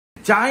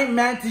Giant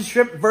mantis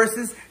shrimp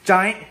versus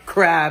giant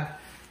crab.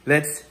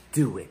 Let's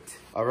do it.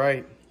 All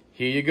right,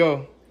 here you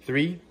go.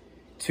 3,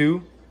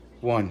 2,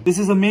 1. This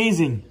is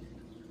amazing.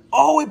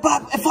 Oh, it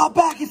fought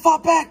back. It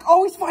fought back.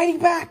 Oh, it's fighting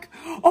back.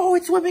 Oh,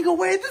 it's swimming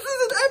away. This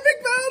is an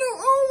epic battle.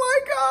 Oh my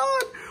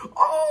God.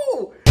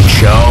 Oh.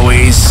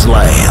 Joey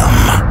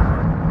Slam.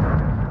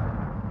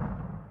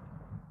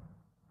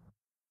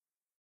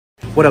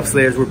 What up,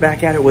 Slayers? We're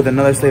back at it with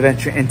another Slay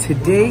Venture, and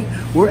today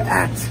we're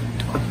at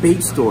a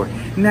bait store.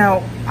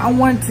 Now, I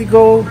wanted to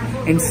go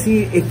and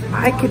see if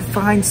I could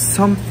find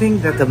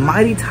something that the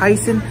mighty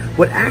Tyson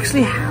would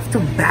actually have to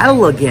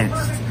battle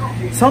against.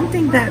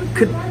 Something that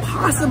could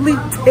possibly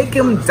take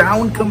him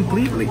down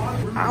completely.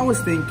 I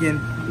was thinking,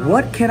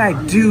 what can I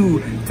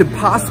do to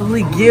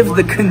possibly give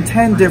the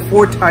contender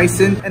for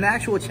Tyson an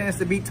actual chance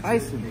to beat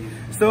Tyson?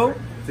 So,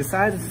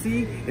 decided to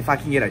see if I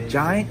can get a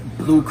giant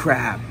blue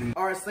crab.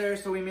 Alright,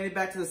 Slayers, so we made it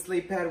back to the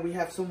slate pad. We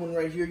have someone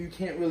right here you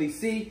can't really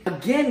see.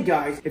 Again,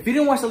 guys, if you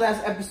didn't watch the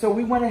last episode,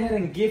 we went ahead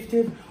and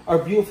gifted our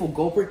beautiful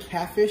gulper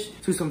catfish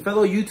to some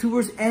fellow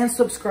YouTubers and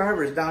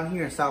subscribers down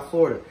here in South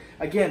Florida.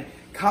 Again,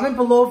 comment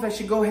below if I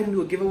should go ahead and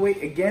do a giveaway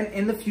again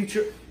in the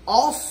future.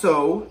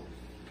 Also,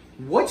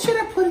 what should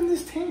I put in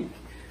this tank?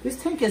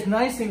 This tank is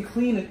nice and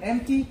clean and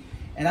empty,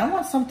 and I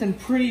want something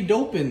pretty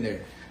dope in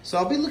there. So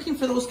I'll be looking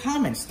for those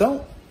comments.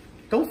 Don't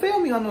fail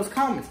me on those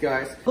comments,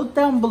 guys. Look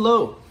down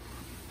below.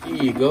 Here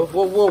you go.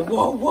 Whoa, whoa,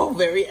 whoa, whoa.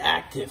 Very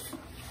active.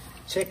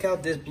 Check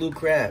out this blue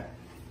crab.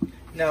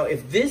 Now,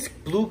 if this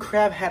blue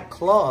crab had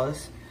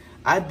claws,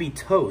 I'd be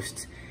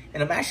toast.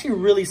 And I'm actually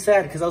really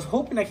sad because I was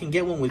hoping I can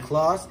get one with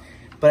claws.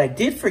 But I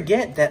did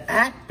forget that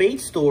at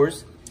bait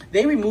stores,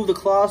 they remove the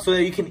claws so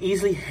that you can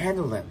easily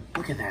handle them.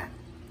 Look at that.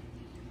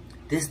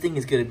 This thing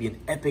is going to be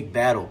an epic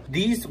battle.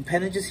 These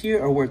appendages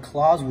here are where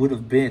claws would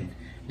have been.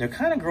 They're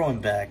kind of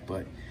growing back,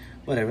 but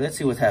whatever. Let's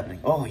see what's happening.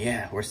 Oh,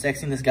 yeah. We're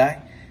sexing this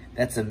guy.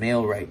 That's a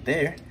male right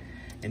there.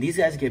 And these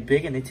guys get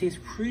big and they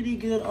taste pretty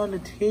good on the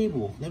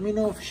table. Let me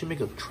know if I should make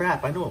a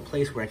trap. I know a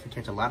place where I can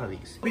catch a lot of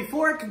these.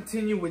 Before I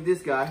continue with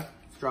this guy,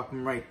 let's drop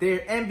him right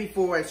there. And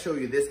before I show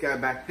you this guy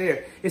back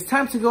there, it's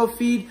time to go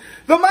feed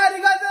the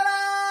mighty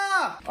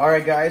Godzilla! All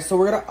right, guys. So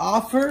we're going to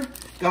offer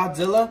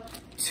Godzilla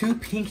 2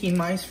 pinky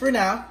mice for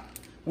now.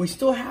 We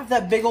still have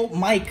that big old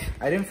mic.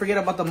 I didn't forget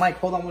about the mic.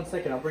 Hold on one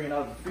second. I'll bring it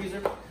out of the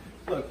freezer.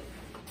 Look,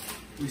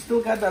 we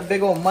still got that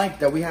big old mic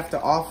that we have to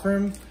offer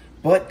him.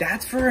 But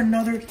that's for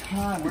another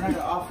time. We're not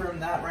gonna offer him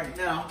that right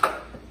now.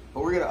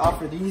 But we're gonna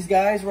offer these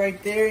guys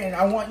right there. And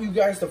I want you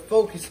guys to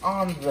focus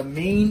on the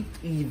main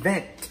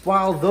event.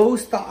 While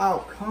those thaw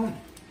out,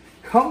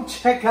 come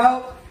check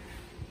out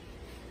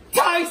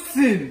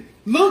Tyson.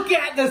 Look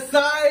at the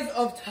size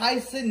of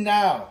Tyson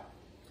now.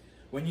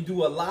 When you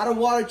do a lot of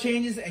water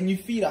changes and you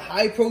feed a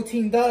high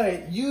protein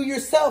diet, you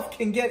yourself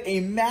can get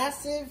a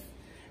massive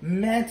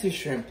mantis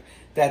shrimp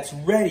that's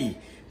ready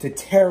to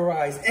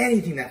terrorize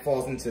anything that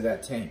falls into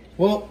that tank.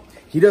 Well,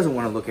 he doesn't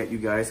want to look at you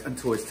guys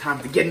until it's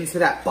time to get into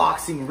that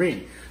boxing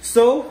ring.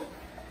 So,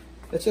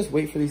 let's just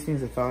wait for these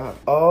things to thaw out.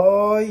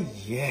 Oh,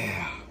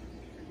 yeah.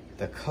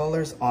 The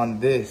colors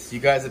on this. You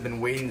guys have been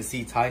waiting to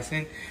see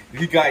Tyson.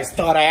 You guys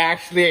thought I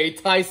actually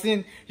ate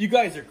Tyson? You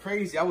guys are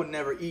crazy. I would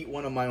never eat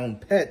one of my own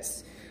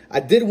pets. I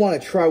did want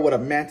to try what a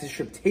mantis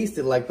shrimp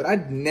tasted like, but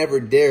I'd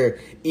never dare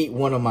eat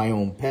one of my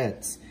own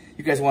pets.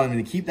 You guys wanted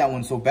me to keep that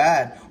one so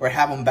bad or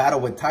have him battle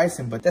with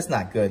Tyson, but that's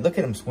not good. Look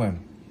at him swim.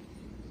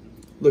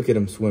 Look at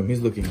him swim. He's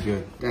looking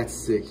good. That's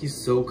sick. He's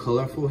so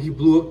colorful. He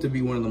blew up to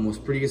be one of the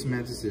most prettiest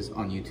mantises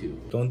on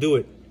YouTube. Don't do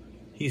it.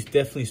 He's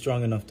definitely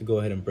strong enough to go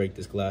ahead and break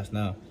this glass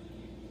now.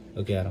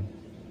 Look at him.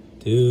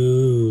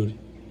 Dude,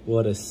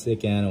 what a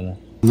sick animal.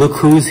 Look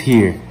who's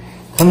here.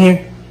 Come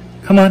here.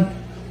 Come on.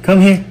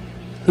 Come here.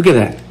 Look at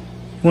that.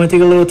 You want to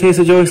take a little taste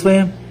of Joey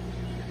Slam?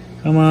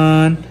 Come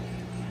on.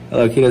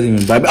 Oh, look, he doesn't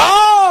even bite.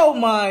 Oh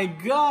my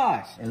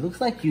gosh. It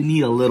looks like you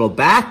need a little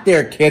bath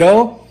there,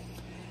 kiddo.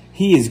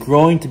 He is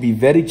growing to be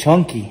very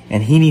chunky.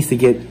 And he needs to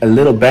get a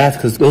little bath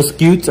because those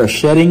scutes are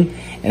shedding.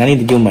 And I need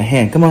to give him a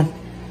hand. Come on.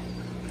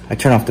 I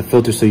turned off the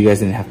filter so you guys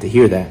didn't have to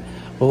hear that.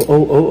 Oh,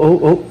 oh, oh, oh,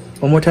 oh.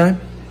 One more time.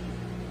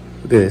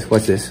 Look at this.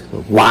 Watch this.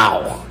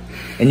 Wow.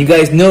 And you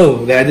guys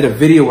know that I did a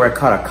video where I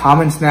caught a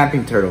common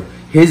snapping turtle.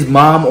 His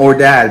mom or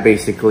dad,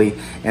 basically.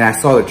 And I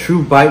saw the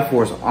true bite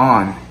force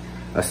on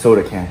a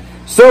soda can.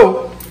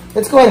 So,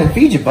 let's go ahead and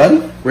feed you, buddy.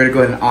 We're gonna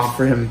go ahead and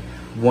offer him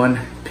 1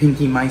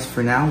 pinky mice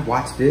for now.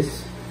 Watch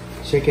this.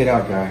 Check it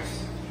out, guys.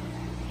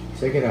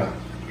 Check it out.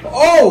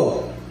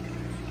 Oh!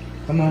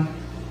 Come on.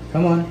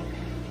 Come on.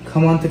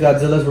 Come on to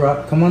Godzilla's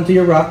rock. Come on to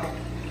your rock.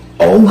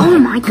 Oh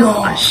my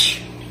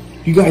gosh.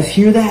 You guys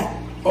hear that?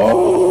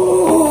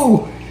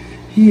 Oh!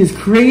 He is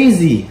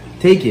crazy.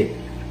 Take it.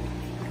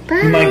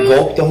 Bye. He might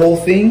gulp the whole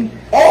thing.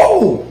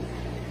 Oh!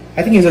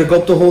 I think he's gonna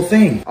gulp the whole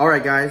thing. All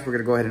right, guys, we're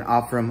gonna go ahead and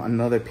offer him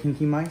another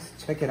pinky mice.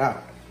 Check it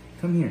out.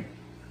 Come here.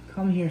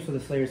 Come here so the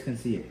Slayers can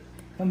see it.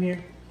 Come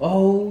here.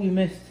 Oh, you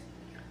missed.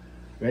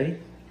 Ready?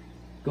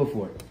 Go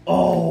for it.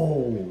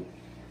 Oh,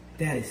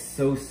 that is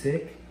so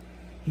sick.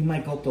 He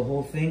might gulp the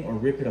whole thing or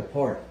rip it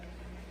apart.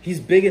 He's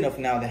big enough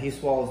now that he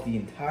swallows the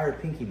entire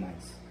pinky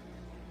mouse.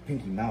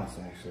 Pinky mouse,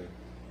 actually.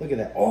 Look at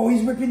that. Oh,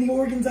 he's ripping the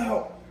organs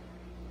out.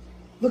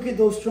 Look at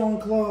those strong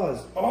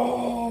claws.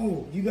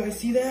 Oh, you guys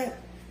see that?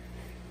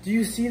 Do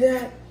you see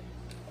that?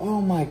 Oh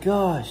my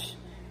gosh.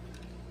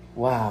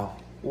 Wow,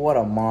 what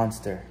a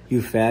monster.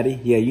 You fatty?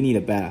 Yeah, you need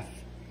a bath.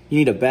 You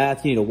need a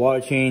bath, you need a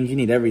water change, you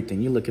need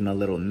everything. You're looking a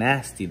little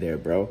nasty there,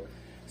 bro.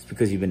 It's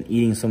because you've been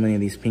eating so many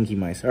of these pinky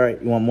mice. All right,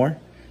 you want more?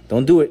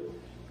 Don't do it.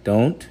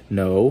 Don't.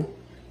 No.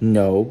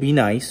 No. Be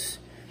nice.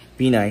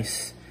 Be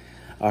nice.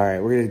 All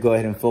right, we're going to go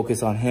ahead and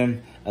focus on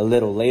him a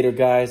little later,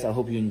 guys. I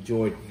hope you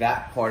enjoyed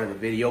that part of the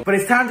video. But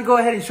it's time to go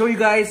ahead and show you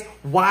guys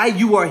why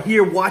you are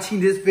here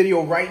watching this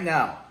video right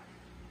now.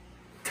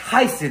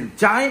 Tyson,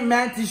 giant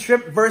mantis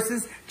shrimp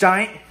versus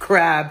giant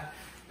crab.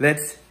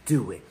 Let's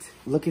do it.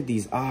 Look at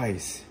these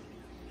eyes.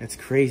 That's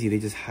crazy. They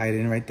just hide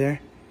in right there.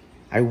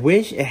 I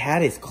wish it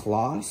had its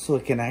claws so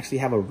it can actually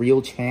have a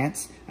real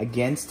chance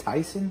against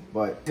Tyson,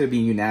 but it's gonna be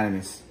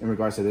unanimous in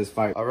regards to this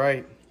fight. All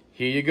right,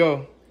 here you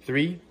go.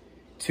 3,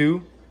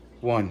 2,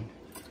 1.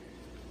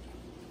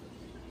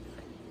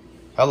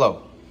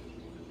 Hello.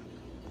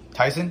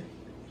 Tyson?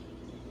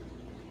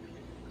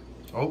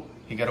 Oh,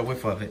 he got a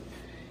whiff of it.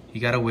 He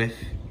got a whiff.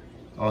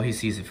 Oh, he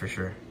sees it for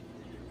sure.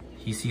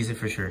 He sees it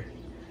for sure.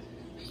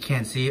 He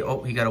can't see it.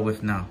 Oh, he got a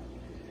whiff now.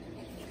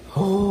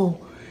 Oh,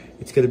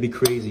 it's gonna be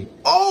crazy.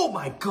 Oh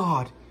my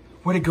God.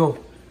 Where'd it go?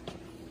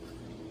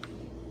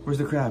 Where's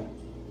the crab?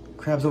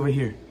 Crab's over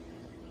here.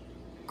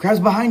 Crab's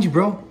behind you,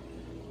 bro.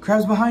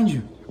 Crab's behind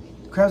you.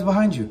 Crab's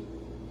behind you.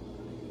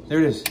 There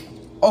it is.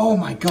 Oh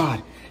my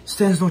God.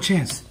 Stands no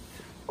chance.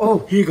 Oh,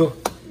 here you go.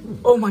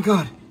 Oh my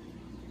God.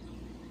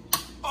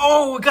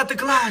 Oh, we got the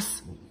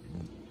glass.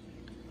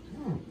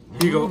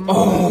 Here you go.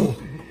 Oh,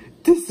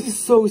 this is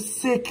so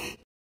sick.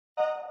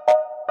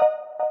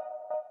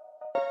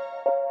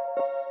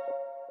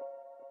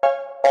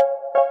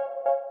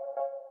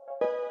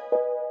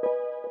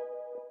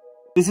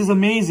 This is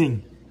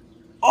amazing.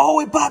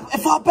 Oh, it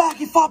fought back.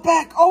 It fought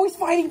back. Oh, he's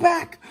fighting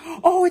back.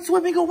 Oh, it's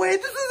swimming away.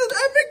 This is an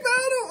epic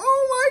battle.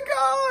 Oh my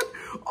God.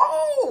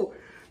 Oh,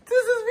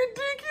 this is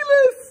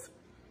ridiculous.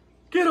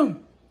 Get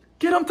him.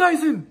 Get him,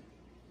 Tyson.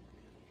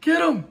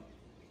 Get him.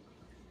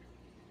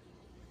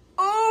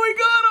 Oh, we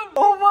got him.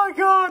 Oh my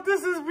God,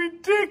 this is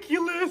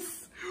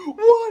ridiculous.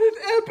 What an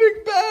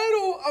epic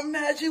battle.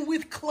 Imagine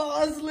with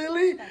claws,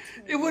 Lily.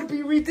 It would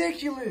be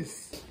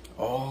ridiculous.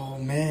 Oh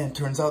man,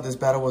 turns out this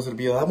battle was gonna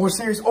be a lot more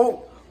serious.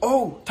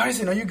 Oh,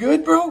 Tyson, are you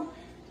good, bro?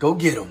 Go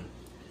get him.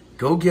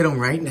 Go get him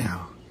right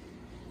now.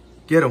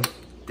 Get him.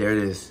 There it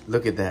is.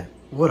 Look at that.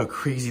 What a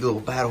crazy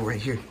little battle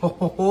right here.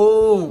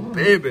 Oh,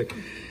 baby.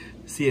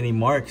 See any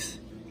marks?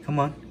 Come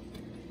on.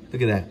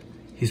 Look at that.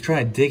 He's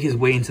trying to dig his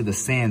way into the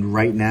sand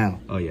right now.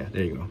 Oh yeah,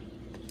 there you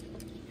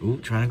go. Ooh,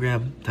 trying to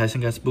grab him.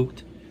 Tyson got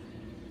spooked.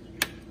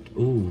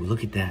 Ooh,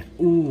 look at that.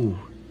 Ooh.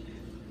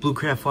 Blue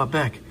crab fought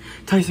back.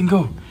 Tyson,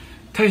 go.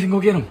 Tyson,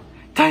 go get him.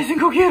 Tyson,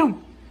 go get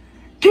him.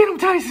 Get him,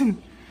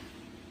 Tyson.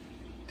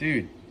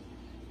 Dude,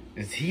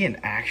 is he an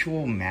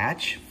actual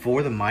match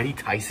for the mighty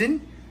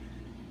Tyson?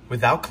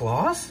 Without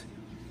claws?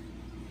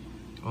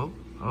 Oh.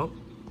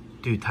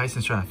 Dude,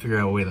 Tyson's trying to figure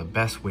out the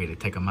best way to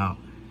take him out.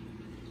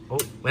 Oh,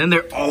 and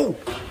there. Oh!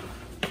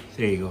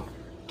 There you go.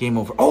 Game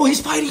over. Oh,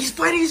 he's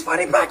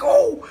fighting back.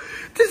 Oh,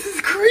 this is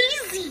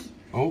crazy.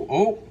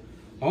 Oh.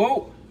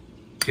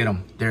 Get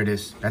him. There it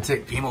is. That's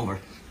it. Game over.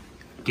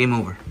 Game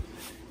over.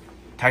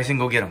 Tyson,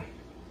 go get him.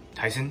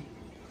 Tyson,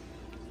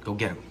 go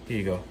get him. Here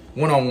you go.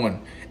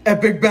 One-on-one.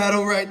 Epic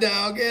battle right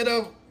now. Get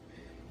him.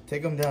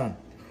 Take him down.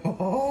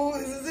 Oh,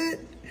 this is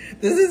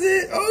it. This is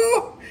it.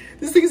 Oh,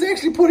 this thing is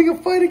actually putting a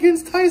fight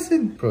against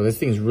Tyson. Bro, this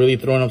thing's really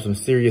throwing up some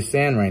serious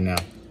sand right now.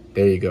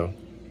 There you go.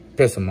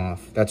 Piss him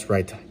off. That's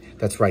right.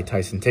 That's right,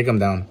 Tyson. Take him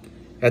down.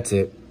 That's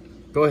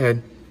it. Go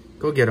ahead.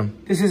 Go get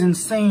him. This is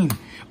insane.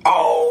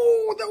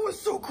 Oh, that was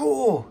so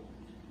cool.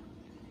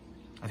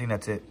 I think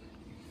that's it.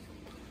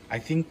 I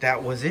think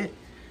that was it.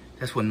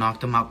 That's what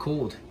knocked him out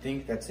cold. I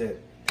think that's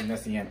it. I think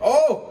that's the end.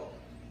 Oh,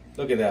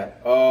 look at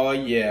that. Oh,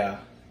 yeah.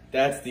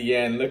 That's the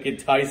end. Look at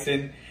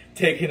Tyson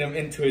taking him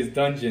into his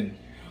dungeon.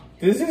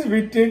 This is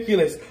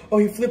ridiculous. Oh,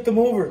 he flipped him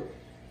over.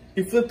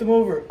 He flipped him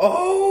over.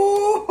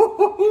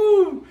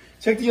 Oh,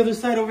 check the other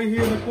side over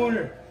here in the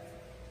corner.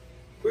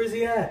 Where's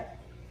he at?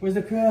 Where's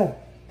the crab?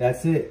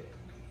 That's it.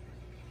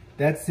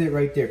 That's it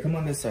right there. Come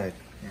on this side.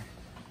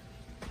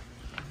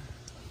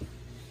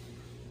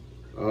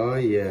 Oh,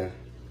 yeah.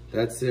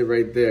 That's it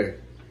right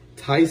there.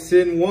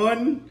 Tyson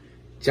won.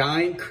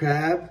 Giant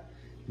crab,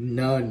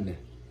 none.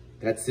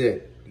 That's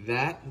it.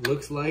 That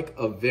looks like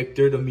a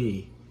victor to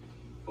me.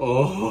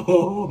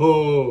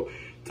 Oh,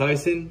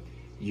 Tyson,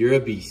 you're a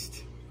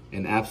beast.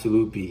 An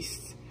absolute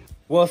beast.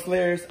 Well,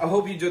 Slayers, I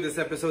hope you enjoyed this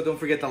episode. Don't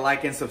forget to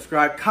like and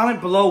subscribe.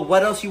 Comment below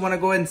what else you want to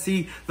go ahead and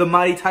see the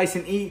mighty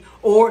Tyson eat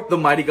or the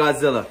mighty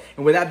Godzilla.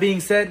 And with that being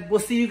said, we'll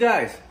see you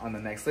guys on the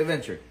next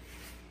adventure.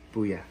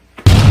 Booyah.